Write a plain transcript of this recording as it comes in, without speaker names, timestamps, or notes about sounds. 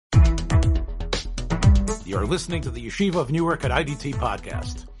You're listening to the Yeshiva of Newark at IDT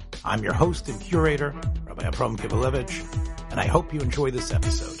podcast. I'm your host and curator, Rabbi Abram Kibalevich, and I hope you enjoy this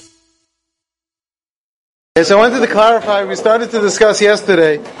episode. Okay, so I wanted to clarify, we started to discuss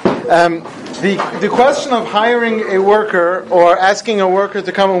yesterday the question of hiring a worker or asking a worker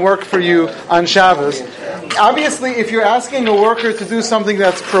to come and work for you on Shabbos. Obviously, if you're asking a worker to do something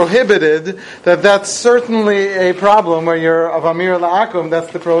that's prohibited, that's certainly a problem where you're of Amir La'akum.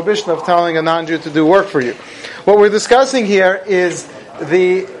 That's the prohibition of telling a non-Jew to do work for you. What we're discussing here is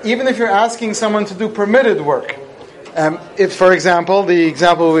even if you're asking someone to do permitted work. If, for example, the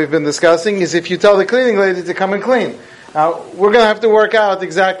example we've been discussing is if you tell the cleaning lady to come and clean. Now, we're going to have to work out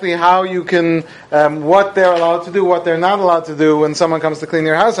exactly how you can, what they're allowed to do, what they're not allowed to do when someone comes to clean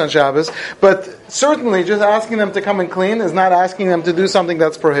your house on Shabbos. But certainly, just asking them to come and clean is not asking them to do something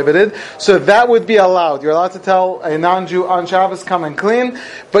that's prohibited. So that would be allowed. You're allowed to tell a non-Jew on Shabbos, come and clean,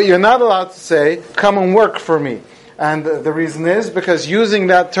 but you're not allowed to say, come and work for me. And the reason is because using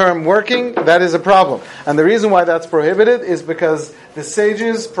that term working, that is a problem. And the reason why that's prohibited is because the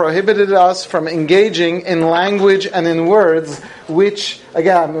sages prohibited us from engaging in language and in words which,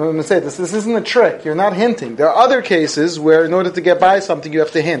 again, I'm going to say this isn't a trick. You're not hinting. There are other cases where in order to get by something you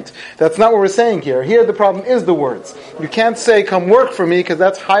have to hint. That's not what we're saying here. Here the problem is the words. You can't say come work for me because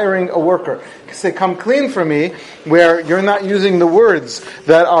that's hiring a worker. You say come clean for me where you're not using the words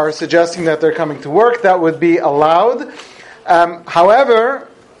that are suggesting that they're coming to work. That would be allowed. However,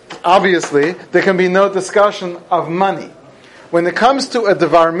 obviously, there can be no discussion of money. When it comes to a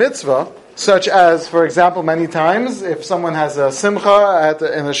devar mitzvah, such as, for example, many times, if someone has a simcha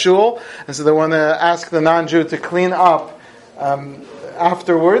in a shul, and so they want to ask the non-Jew to clean up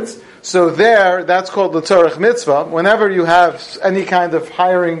afterwards, so that's called the tzorech mitzvah. Whenever you have any kind of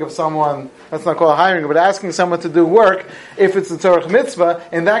hiring of someone, that's not called hiring, but asking someone to do work, if it's the tzorech mitzvah,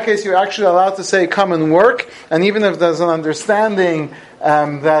 in that case you're actually allowed to say, come and work, and even if there's an understanding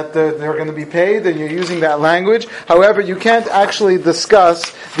that they're going to be paid, and you're using that language. However, you can't actually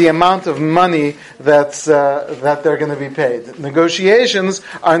discuss the amount of money that they're going to be paid. Negotiations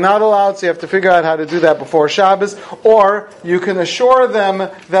are not allowed, so you have to figure out how to do that before Shabbos, or you can assure them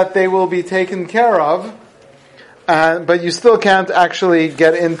that they will be taken care of, but you still can't actually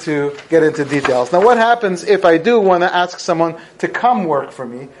get into details. Now, what happens if I do want to ask someone to come work for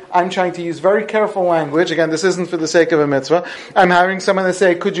me? I'm trying to use very careful language. Again, this isn't for the sake of a mitzvah. I'm having someone to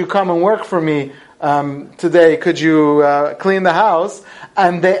say, could you come and work for me today? Could you clean the house?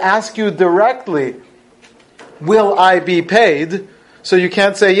 And they ask you directly, will I be paid? So you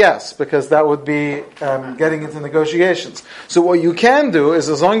can't say yes, because that would be getting into negotiations. So what you can do is,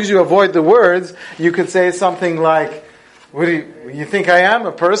 as long as you avoid the words, you could say something like, "What do you think I am?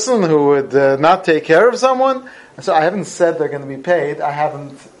 A person who would not take care of someone?" So I haven't said they're going to be paid. I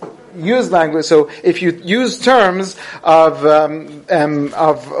haven't used language. So if you use terms of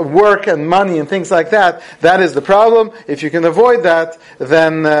work and money and things like that, that is the problem. If you can avoid that,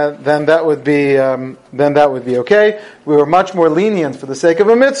 then that would be okay. We were much more lenient for the sake of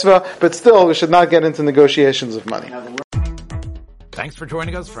a mitzvah, but still we should not get into negotiations of money. Thanks for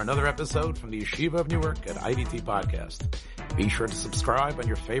joining us for another episode from the Yeshiva of Newark at IDT podcast. Be sure to subscribe on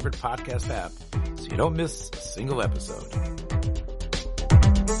your favorite podcast app so you don't miss a single episode.